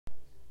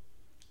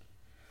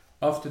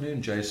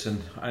Afternoon,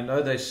 Jason. I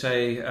know they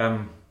say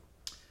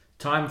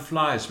time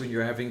flies when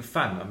you're having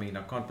fun. I mean,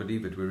 I can't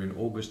believe it. We're in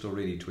August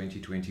already,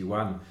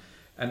 2021.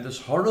 And this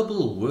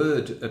horrible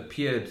word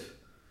appeared,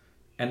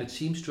 and it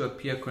seems to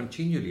appear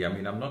continually. I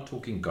mean, I'm not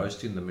talking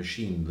Ghost in the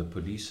Machine, the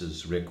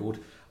police's record.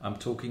 I'm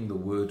talking the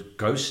word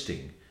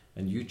ghosting.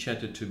 And you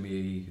chatted to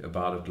me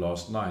about it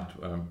last night,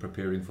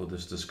 preparing for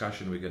this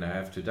discussion we're going to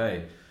have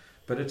today.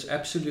 But it's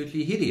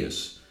absolutely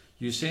hideous.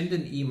 You send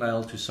an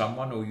email to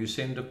someone or you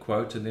send a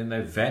quote and then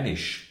they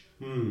vanish.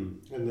 And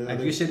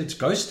you said it's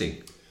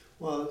ghosting.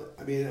 Well,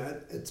 I mean,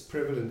 it's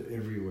prevalent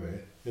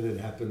everywhere and it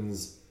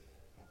happens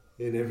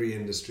in every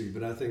industry.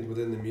 But I think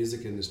within the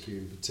music industry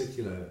in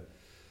particular,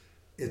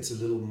 it's a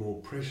little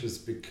more precious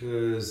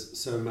because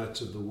so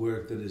much of the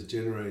work that is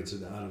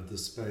generated out of the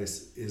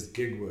space is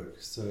gig work.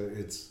 So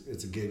it's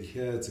a gig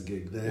here, it's a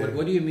gig there.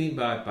 What do you mean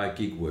by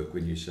gig work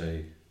when you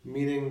say...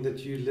 Meaning that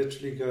you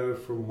literally go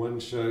from one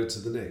show to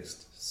the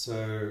next.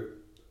 So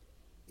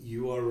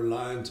you are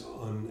reliant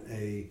on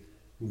a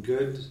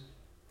good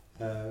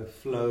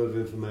flow of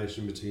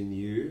information between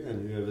you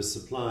and whoever's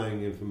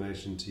supplying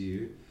information to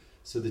you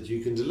so that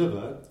you can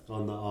deliver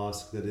on the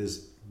ask that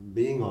is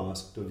being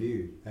asked of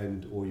you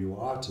and or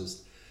your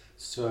artist.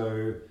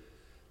 So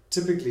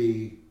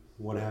typically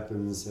what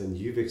happens, and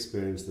you've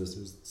experienced this,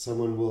 is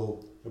someone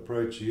will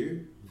approach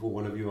you for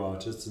one of your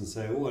artists and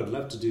say, oh, I'd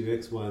love to do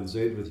X, Y, and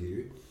Z with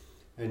you.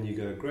 And you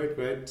go,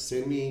 great,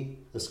 send me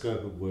a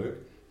scope of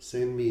work,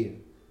 send me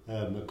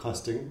a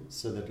costing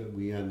so that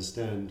we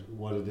understand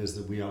what it is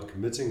that we are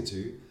committing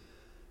to.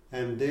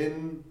 And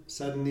then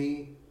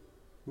suddenly,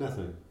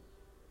 nothing.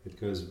 It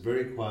goes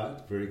very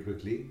quiet, very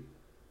quickly.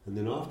 And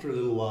then after a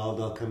little while,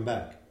 they'll come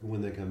back. And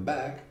when they come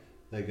back,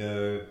 they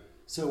go,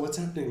 so what's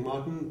happening,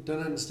 Martin?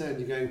 Don't understand.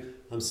 You're going,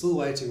 I'm still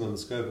waiting on the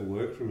scope of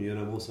work from you, and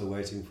I'm also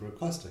waiting for a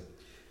costing.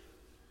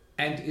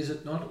 And is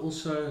it not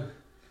also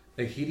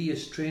a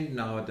hideous trend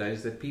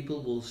nowadays that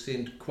people will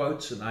send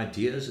quotes and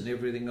ideas and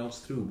everything else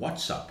through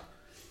WhatsApp?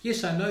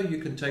 Yes, I know you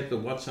can take the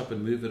WhatsApp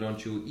and move it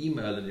onto your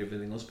email and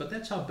everything else, but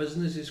that's how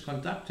business is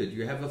conducted.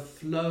 You have a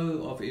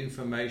flow of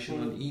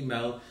information on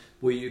email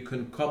where you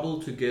can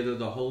cobble together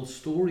the whole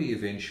story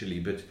eventually.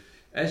 But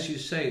as you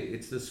say,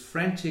 it's this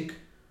frantic,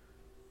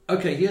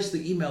 okay, here's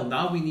the email,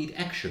 now we need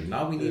action,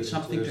 now we need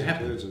something to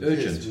happen. Urgent.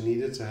 Yes, we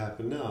need it to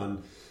happen now.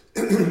 And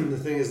the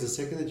thing is, the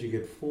second that you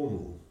get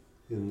formal,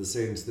 in the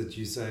sense that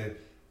you say,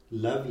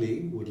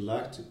 lovely, would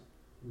like to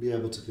be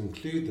able to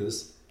conclude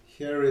this,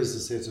 here is a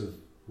set of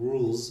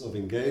rules of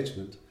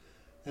engagement,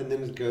 and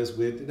then it goes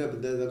weird,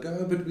 but they'll go,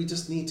 oh, but we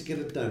just need to get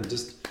it done,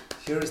 just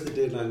here is the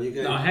deadline. You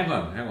go, now hang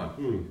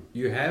on.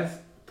 You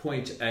have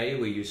point A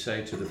where you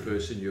say to the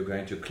person you're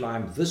going to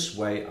climb this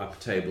way up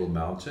Table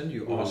Mountain,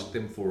 you ask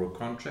them for a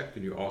contract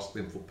and you ask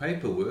them for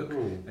paperwork,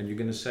 and you're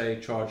going to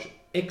say charge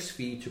X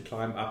fee to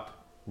climb up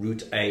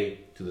route A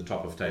to the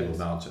top of Table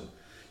Mountain.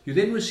 You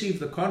then receive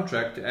the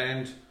contract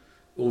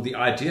or the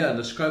idea and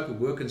the scope of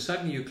work, and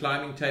suddenly you're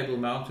climbing Table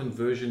Mountain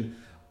version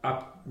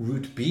up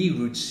route B,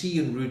 route C,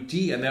 and route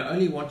D, and they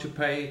only want to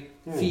pay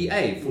fee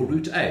A for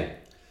route A.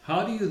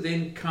 How do you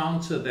then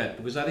counter that?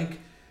 Because I think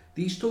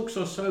these talks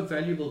are so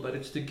valuable, but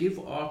it's to give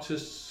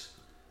artists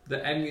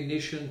the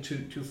ammunition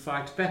to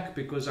fight back,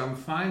 because I'm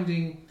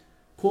finding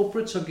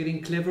corporates are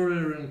getting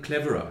cleverer and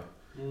cleverer,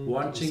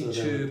 wanting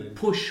to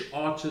push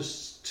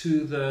artists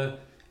to the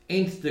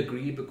nth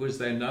degree because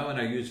they know, and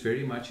I use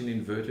very much in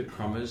inverted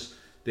commas,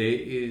 there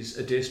is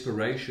a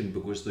desperation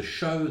because the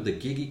show, the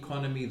gig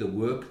economy, the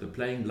work, the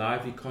playing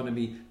live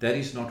economy, that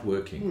is not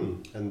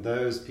working. And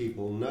those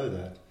people know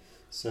that.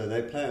 So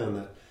they play on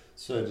that.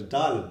 So to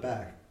dial it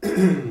back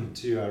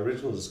to our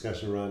original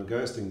discussion around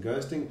ghosting,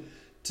 ghosting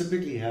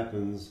typically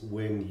happens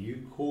when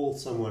you call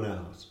someone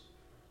out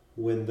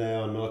when they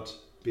are not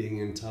being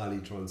entirely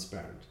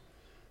transparent.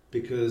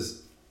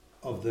 Because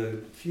of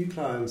the few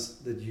clients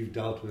that you've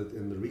dealt with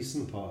in the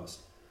recent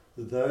past,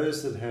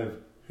 those that have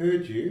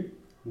heard you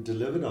and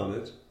delivered on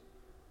it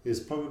is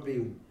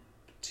probably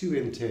 2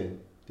 in 10.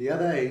 The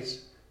other 8,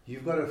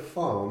 you've got to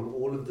farm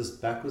all of this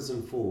backwards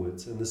and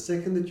forwards, and the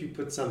second that you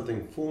put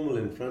something formal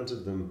in front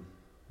of them,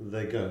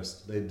 they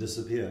ghost, they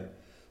disappear.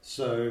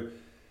 So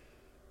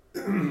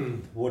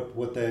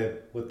what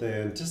they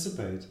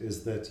anticipate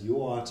is that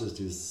your artist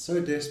is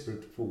so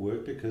desperate for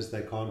work because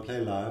they can't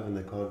play live and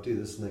they can't do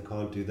this and they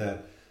can't do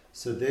that.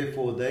 So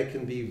therefore they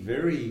can be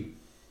very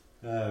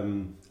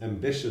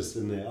ambitious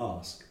in their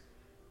ask.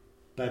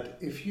 But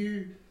if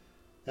you,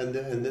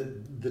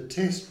 the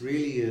test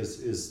really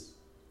is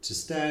to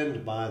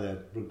stand by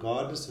that,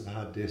 regardless of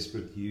how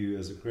desperate you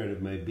as a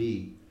creative may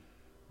be,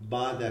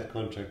 by that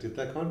contract. If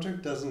that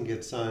contract doesn't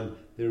get signed,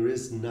 there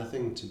is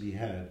nothing to be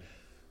had.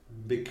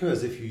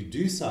 Because if you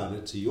do sign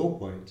it, to your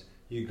point,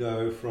 you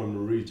go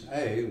from route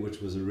A, which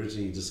was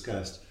originally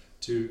discussed,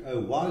 to, oh,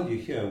 while you're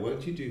here,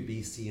 won't you do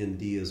B, C, and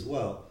D as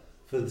well,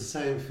 for the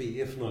same fee,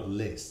 if not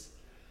less.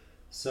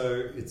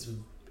 So it's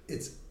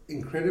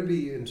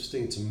incredibly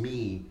interesting to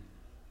me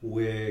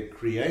where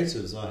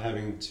creatives are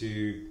having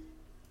to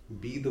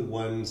be the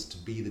ones to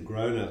be the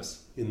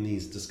grown-ups in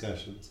these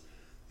discussions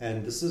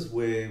And this is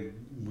where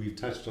we've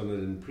touched on it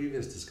in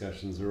previous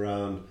discussions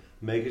around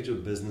make it your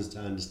business to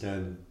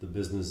understand the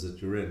business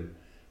that you're in.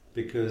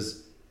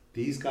 Because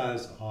these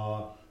guys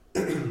are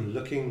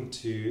looking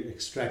to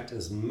extract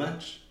as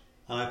much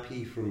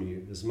IP from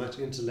you, as much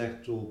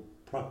intellectual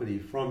property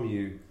from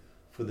you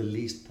for the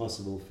least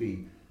possible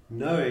fee,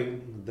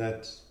 knowing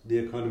that the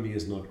economy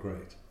is not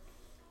great.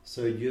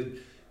 So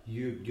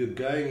you're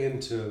going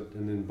into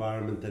an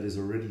environment that is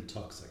already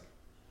toxic.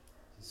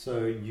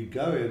 So you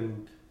go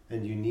in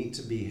and you need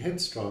to be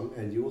headstrong,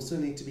 and you also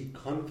need to be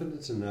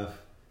confident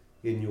enough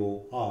in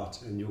your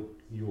art and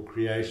your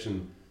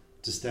creation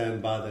to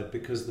stand by that,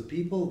 because the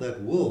people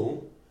that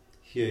will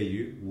hear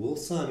you, will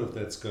sign off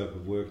that scope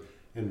of work,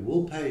 and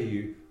will pay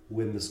you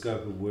when the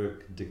scope of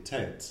work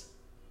dictates,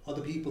 are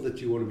the people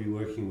that you want to be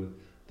working with.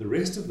 The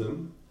rest of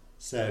them,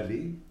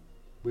 sadly,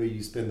 where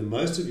you spend the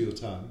most of your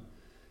time,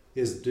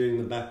 is doing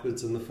the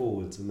backwards and the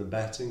forwards and the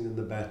batting and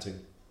the batting.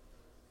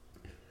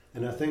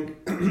 And I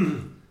think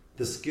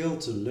the skill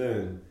to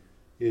learn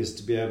is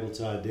to be able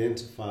to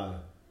identify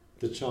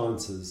the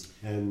chances.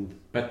 And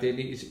but then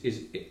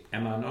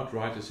am I not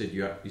right? I said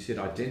you said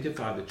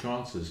identify the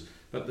chances,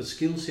 but the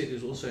skill set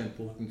is also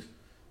important.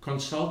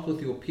 Consult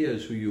with your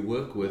peers who you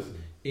work with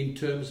in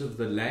terms of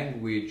the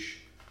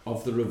language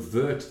of the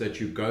revert that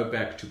you go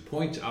back to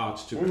point out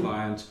to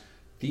clients.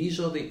 These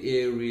are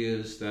the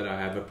areas that I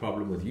have a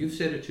problem with. You've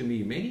said it to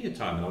me many a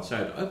time, and I'll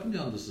say it openly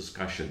on this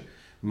discussion.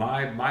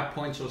 My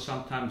points are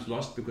sometimes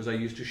lost because I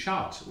used to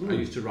shout. I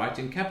used to write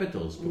in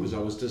capitals because I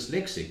was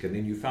dyslexic, and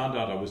then you found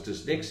out I was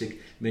dyslexic,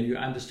 and then you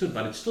understood,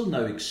 but it's still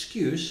no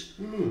excuse.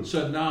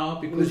 So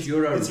now, because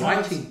you're a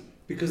writing...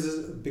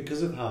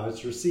 Because of how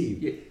it's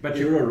received. Yeah, but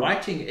you're a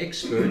writing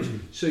expert,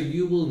 so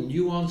you will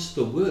nuance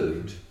the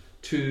word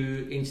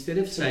to, instead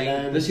of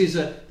saying this is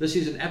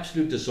an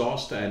absolute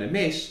disaster and a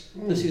mess,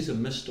 this is a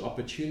missed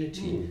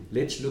opportunity.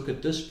 Let's look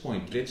at this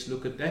point. Let's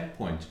look at that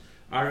point.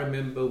 I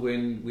remember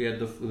when we had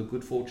the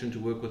good fortune to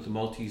work with the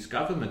Maltese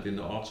government in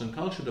the Arts and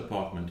Culture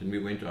Department, and we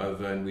went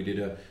over and we did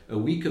a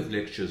week of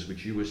lectures,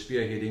 which you were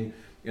spearheading,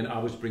 and I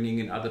was bringing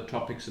in other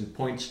topics and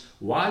points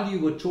while you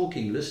were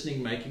talking,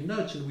 listening, making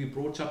notes, and we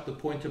brought up the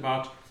point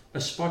about a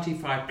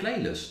Spotify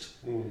playlist.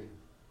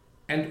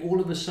 And all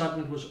of a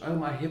sudden it was, oh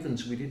my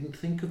heavens, we didn't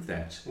think of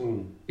that.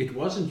 It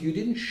wasn't, you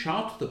didn't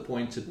shout the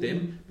points at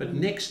them, but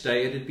next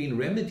day it had been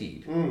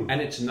remedied.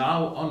 And it's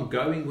now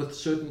ongoing with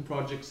certain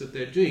projects that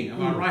they're doing.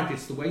 Am I right?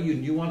 It's the way you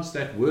nuance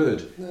that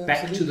word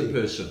back to the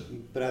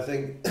person. But I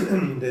think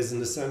there's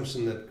an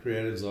assumption that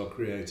creatives are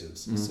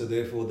creatives. So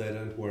therefore they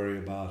don't worry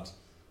about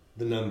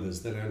the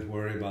numbers, they don't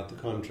worry about the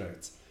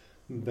contracts.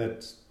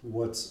 But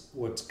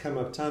what's come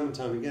up time and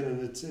time again,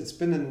 and it's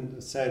been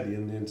sadly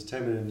in the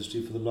entertainment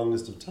industry for the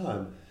longest of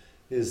time,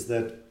 is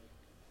that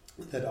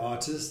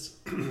artists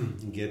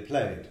get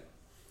played,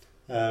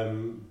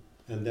 and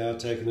they are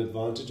taken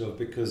advantage of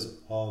because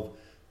of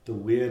the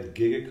weird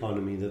gig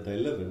economy that they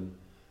live in.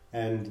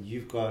 And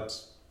you've got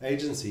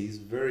agencies,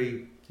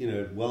 very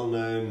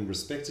well-known,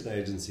 respected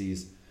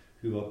agencies,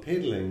 who are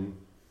peddling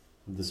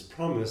this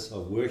promise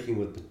of working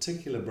with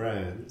particular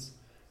brands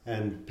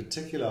and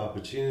particular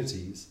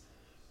opportunities,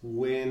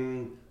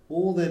 when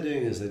all they're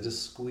doing is they're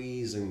just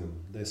squeezing them.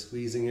 They're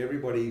squeezing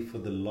everybody for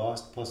the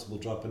last possible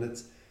drop, and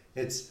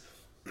it's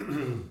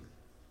the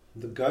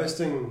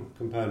ghosting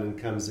component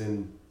comes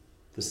in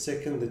the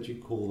second that you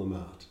call them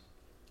out,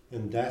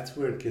 and that's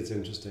where it gets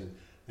interesting.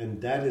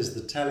 And that is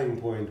the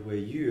telling point where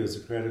you as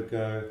a creative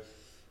go,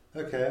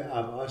 okay,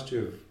 I've asked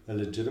you a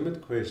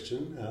legitimate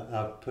question,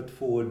 I've put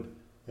forward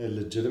a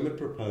legitimate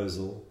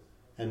proposal,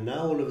 and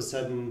now all of a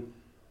sudden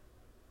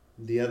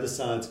the other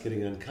side's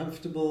getting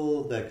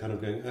uncomfortable. They're kind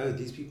of going, oh,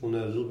 these people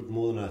know a little bit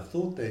more than I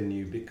thought they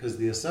knew, because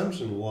the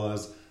assumption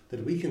was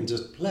that we can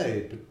just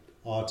play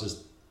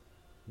artist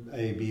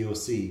A, B, or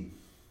C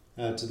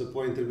to the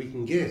point that we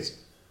can get,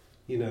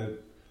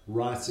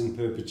 rights in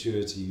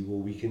perpetuity, or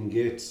we can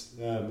get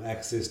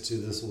access to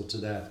this or to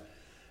that.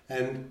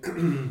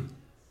 And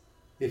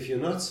if you're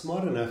not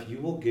smart enough, you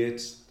will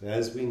get,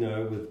 as we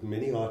know with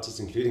many artists,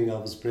 including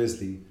Elvis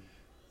Presley,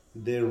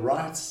 their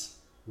rights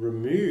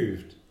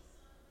removed,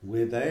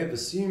 where they have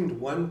assumed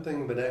one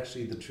thing but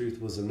actually the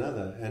truth was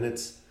another. And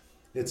it's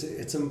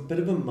a bit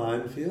of a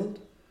minefield.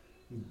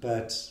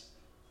 But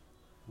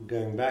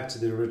going back to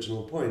the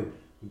original point,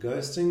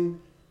 ghosting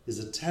is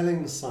a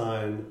telling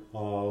sign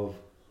of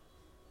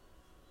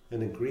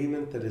an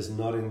agreement that is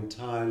not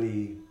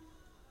entirely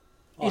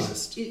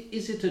honest.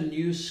 Is it a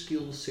new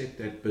skill set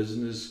that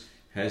business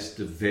has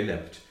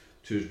developed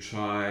to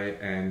try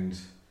and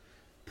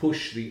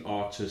push the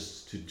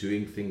artists to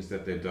doing things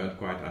that they don't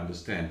quite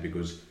understand?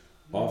 Because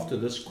after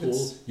this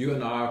call, you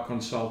and I are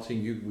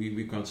consulting.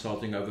 We're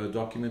consulting over a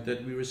document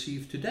that we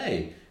received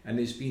today, and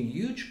there's been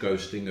huge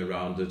ghosting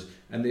around it.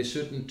 And there's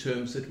certain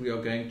terms that we are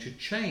going to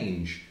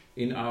change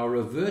in our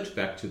revert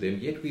back to them.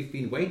 Yet we've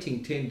been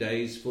waiting 10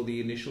 days for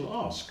the initial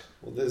ask.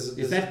 Well, there's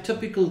is that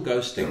typical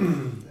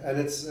ghosting? and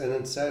it's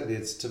sadly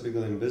it's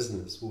typical in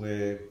business,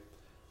 where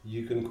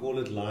you can call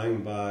it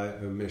lying by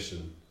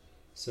omission.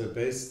 So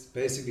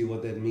basically,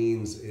 what that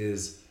means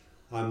is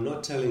I'm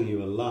not telling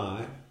you a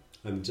lie,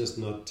 I'm just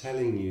not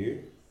telling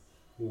you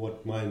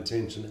what my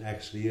intention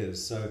actually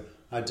is. So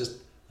I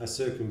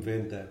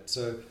circumvent that.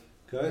 So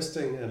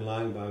ghosting and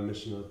lying by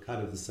omission are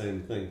kind of the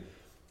same thing.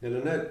 And I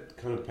know it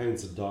kind of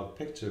paints a dark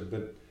picture,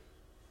 but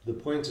the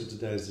point of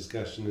today's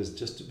discussion is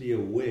just to be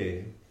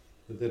aware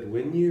that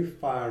when you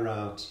fire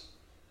out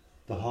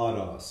the hard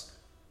ask,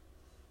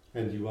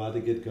 and you either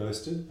get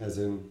ghosted, as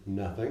in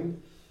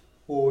nothing,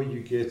 or you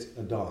get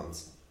a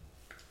dance,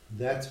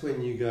 that's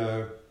when you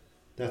go,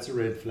 that's a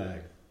red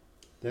flag.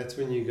 That's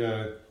when you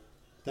go,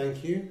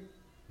 thank you,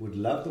 would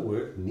love the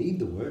work, need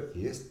the work,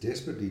 yes,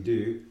 desperately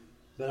do,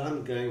 but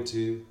I'm going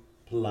to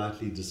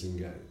politely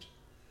disengage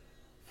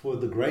for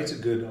the greater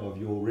good of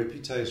your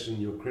reputation,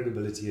 your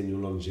credibility, and your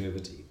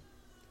longevity.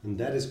 And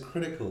that is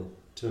critical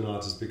to an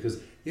artist,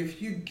 because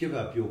if you give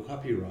up your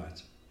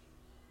copyright,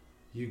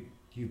 you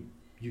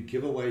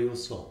give away your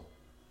soul.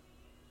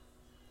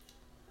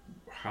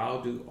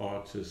 How do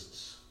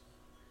artists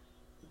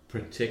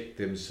protect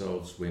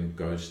themselves when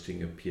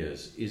ghosting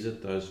appears? Is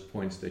it those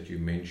points that you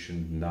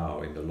mentioned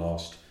now in the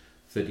last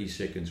 30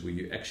 seconds where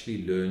you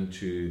actually learn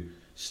to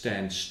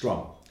stand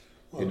strong?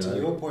 Well, to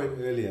your point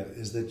earlier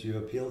is that you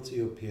appeal to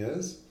your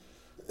peers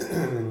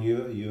and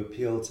you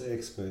appeal to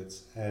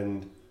experts,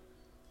 and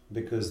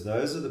because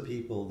those are the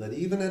people that,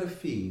 even at a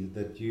fee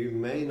that you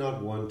may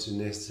not want to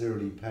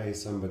necessarily pay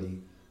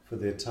somebody for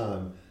their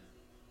time,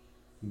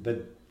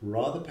 but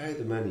rather pay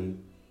the money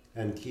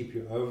and keep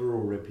your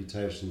overall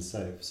reputation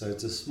safe. So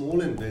it's a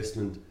small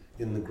investment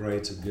in the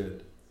greater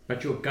good.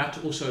 But your gut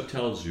also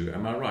tells you,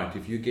 am I right,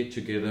 if you get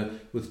together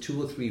with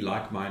 2 or 3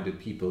 like-minded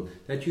people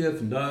that you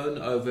have known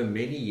over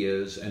many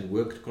years and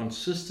worked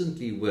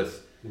consistently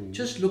with,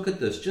 just look at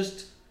this,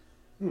 just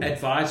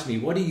advise me,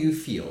 what do you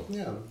feel?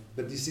 Yeah,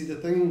 but you see, the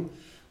thing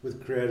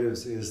with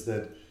creatives is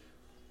that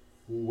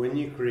when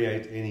you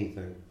create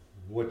anything,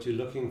 what you're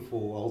looking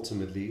for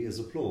ultimately is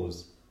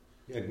applause,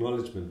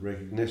 acknowledgement,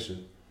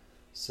 recognition.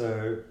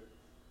 So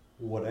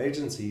what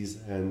agencies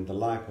and the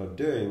like are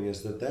doing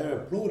is that they're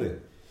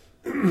applauding.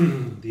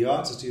 The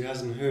artist who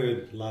hasn't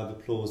heard live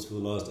applause for the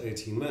last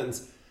 18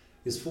 months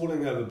is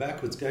falling over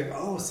backwards going,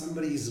 oh,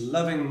 somebody's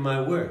loving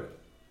my work.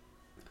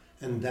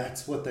 And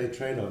that's what they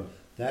trade on.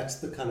 That's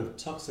the kind of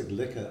toxic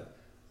liquor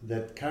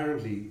that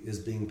currently is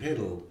being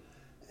peddled.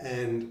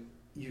 And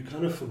you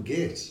kind of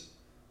forget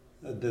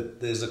that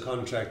there's a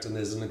contract and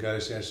there's a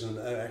negotiation.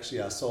 Oh,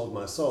 actually, I sold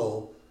my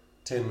soul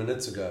 10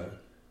 minutes ago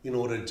in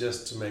order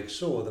just to make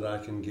sure that I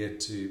can get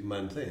to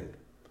month end.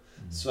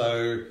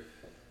 So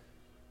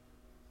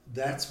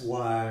that's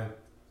why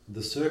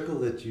the circle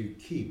that you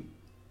keep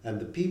and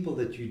the people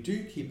that you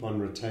do keep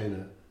on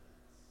retainer,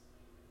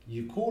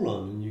 you call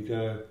on and you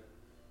go,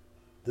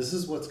 this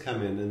is what's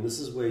come in, and this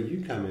is where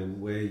you come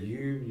in, where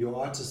your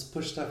artists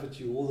push stuff at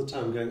you all the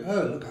time going,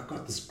 oh, look, I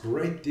got this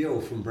great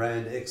deal from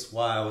brand X,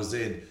 Y, or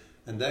Z.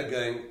 And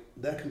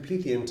they're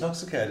completely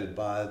intoxicated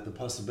by the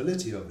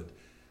possibility of it.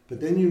 But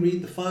then you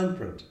read the fine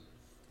print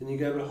and you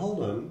go, but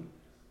hold on,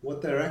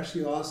 what they're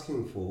actually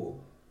asking for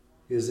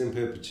is in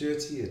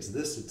perpetuity, it's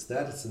this, it's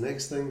that, it's the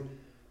next thing.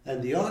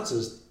 And the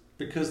artist,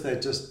 because they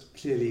just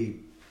clearly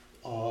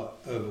are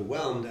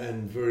overwhelmed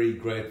and very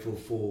grateful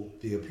for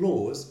the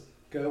applause,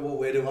 go, well,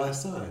 where do I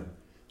sign?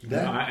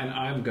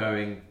 I'm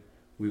going,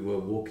 we were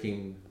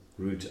walking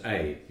route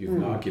A. You've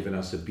now given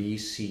us a B,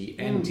 C,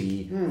 and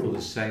D for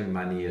the same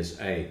money as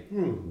A.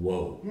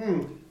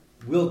 Whoa.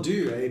 We'll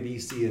do A, B,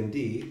 C, and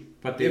D,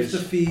 but if the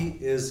fee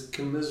is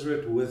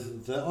commiserate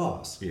with the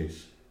ask.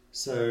 Yes.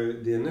 So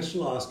the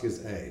initial ask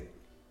is A.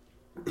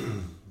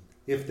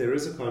 If there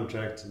is a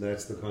contract,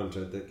 that's the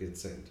contract that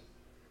gets sent.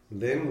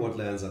 Then what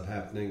lands up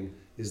happening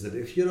is that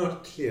if you're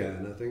not clear,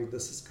 and I think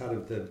this is kind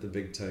of the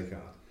big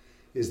takeout,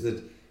 is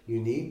that you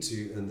need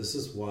to, and this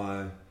is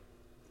why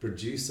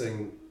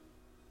producing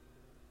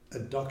a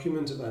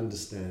document of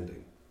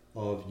understanding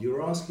of,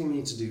 you're asking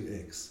me to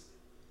do X.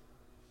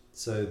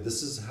 So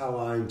this is how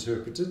I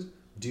interpret it.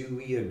 Do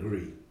we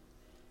agree?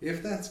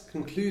 If that's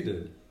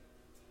concluded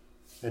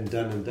and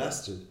done and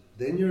dusted,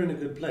 then you're in a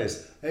good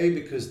place. A,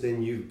 because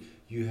then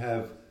you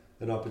have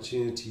an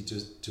opportunity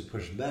to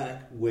push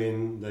back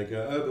when they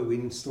go, oh, but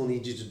we still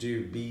need you to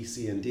do B,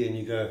 C, and D. And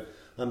you go,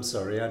 I'm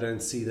sorry, I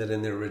don't see that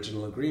in the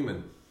original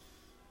agreement.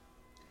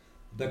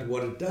 But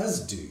what it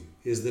does do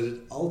is that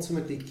it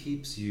ultimately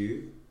keeps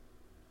you,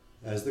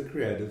 as the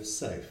creative,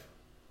 safe.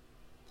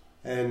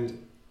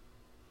 And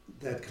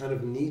that kind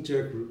of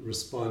knee-jerk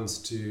response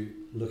to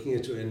looking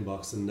at your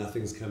inbox and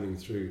nothing's coming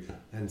through,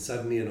 and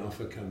suddenly an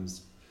offer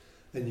comes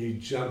and you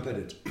jump at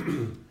it.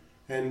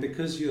 And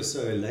because you're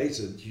so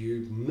elated,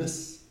 you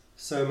miss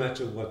so much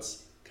of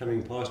what's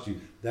coming past you.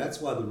 That's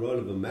why the role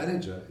of a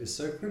manager is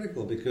so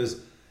critical,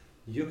 because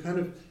you're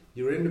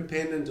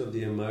independent of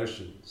the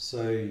emotion.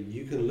 So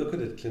you can look at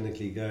it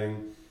clinically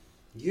going,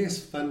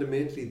 yes,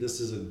 fundamentally this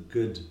is a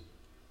good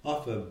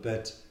offer,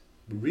 but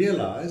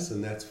realize,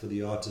 and that's for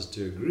the artist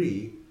to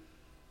agree,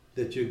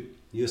 that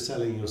you're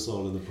selling your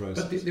soul in the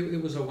process. But there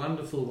was a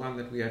wonderful one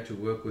that we had to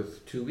work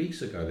with 2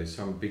 weeks ago. There's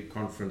some big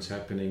conference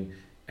happening,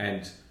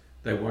 and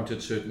they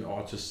wanted certain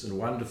artists and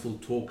wonderful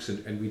talks,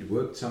 and we'd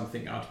worked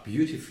something out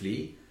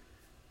beautifully.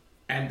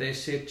 And they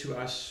said to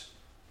us,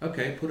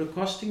 okay, put a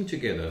costing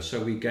together. So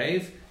we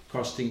gave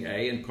costing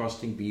A and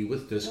costing B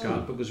with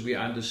discount because we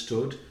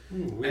understood.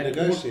 We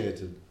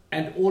negotiated.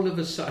 And all of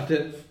a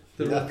sudden,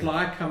 the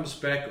reply comes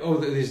back, oh,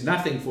 there's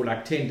nothing for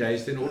like 10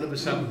 days. Then all of a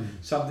sudden,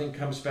 something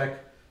comes back,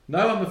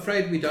 no, I'm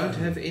afraid we don't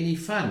have any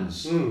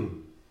funds.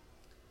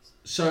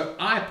 So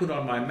I put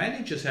on my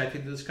manager's hat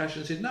in the discussion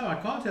and said, no, I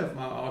can't have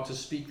my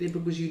artist speak there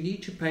because you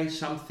need to pay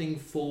something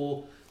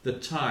for the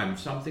time,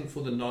 something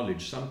for the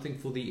knowledge, something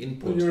for the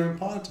input. Well,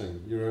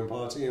 you're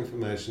imparting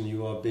information.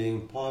 You are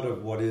being part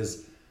of what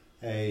is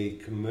a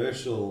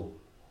commercial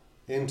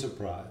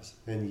enterprise,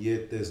 and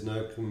yet there's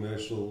no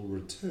commercial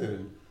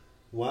return.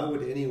 Why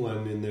would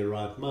anyone in their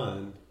right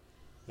mind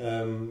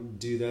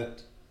do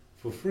that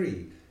for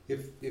free?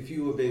 If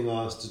you were being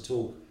asked to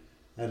talk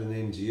at an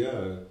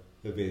NGO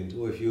event,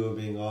 or if you were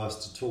being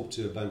asked to talk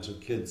to a bunch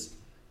of kids,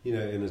 in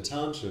a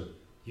township,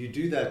 you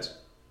do that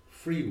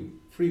free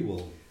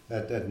will.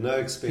 At no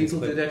expense.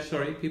 People do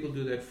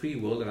that free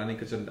will, and I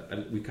think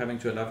we're coming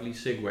to a lovely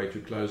segue to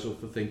close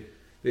off the thing.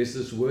 There's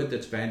this word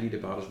that's bandied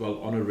about as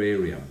well,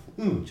 honorarium.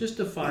 Just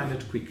define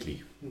it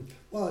quickly.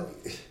 Well,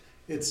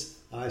 it's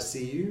I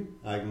see you,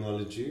 I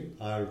acknowledge you,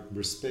 I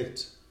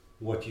respect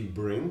what you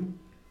bring,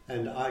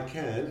 and I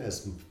can,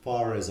 as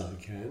far as I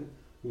can,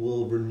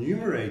 will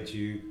remunerate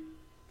you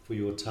for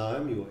your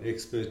time, your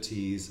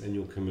expertise, and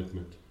your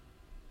commitment.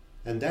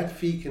 And that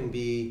fee can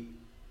be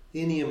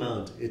any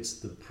amount. It's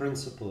the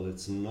principle.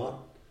 It's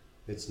not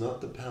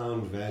the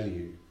pound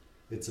value.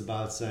 It's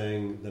about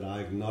saying that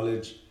I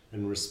acknowledge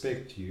and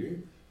respect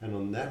you, and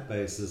on that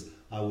basis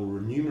I will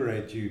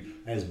remunerate you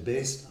as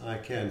best I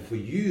can, for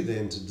you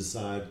then to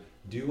decide,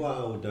 do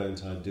I or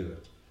don't I do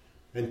it.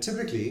 And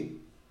typically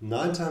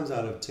 9 times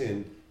out of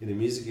 10 in a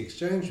music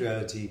exchange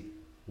reality,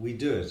 we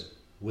do it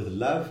with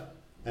love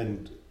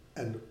and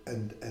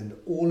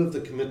all of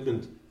the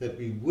commitment that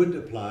we would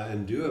apply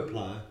and do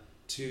apply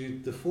to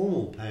the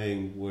formal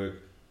paying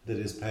work that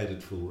is paid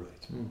at full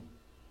rate.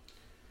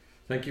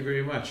 Thank you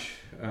very much.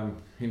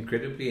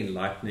 Incredibly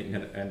enlightening,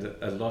 and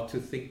a lot to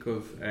think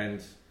of,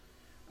 and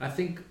I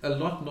think a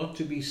lot not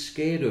to be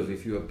scared of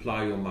if you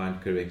apply your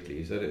mind correctly.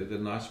 Is that a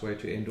nice way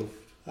to end off?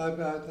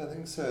 I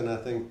think so, and I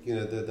think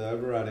the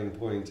overriding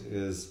point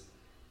is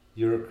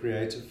you're a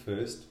creative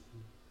first,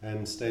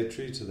 and stay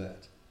true to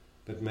that.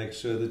 But make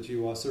sure that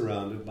you are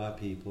surrounded by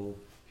people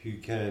who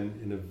can,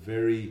 in a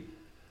very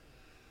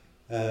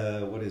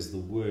what is the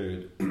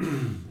word?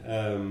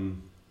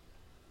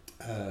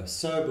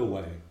 Sober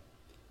way,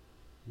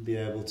 be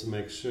able to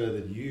make sure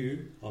that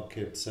you are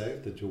kept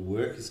safe, that your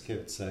work is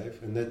kept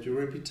safe, and that your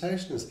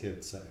reputation is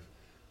kept safe.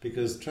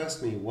 Because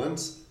trust me,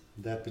 once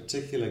that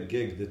particular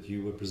gig that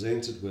you were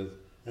presented with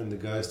and the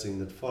ghosting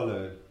that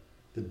followed,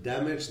 the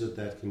damage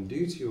that can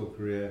do to your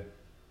career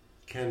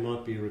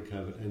cannot be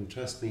recovered. And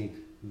trust me,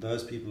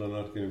 those people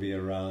are not going to be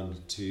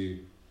around to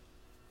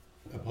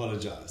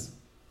apologize.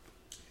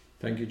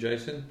 Thank you,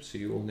 Jason. See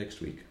you all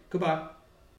next week. Goodbye.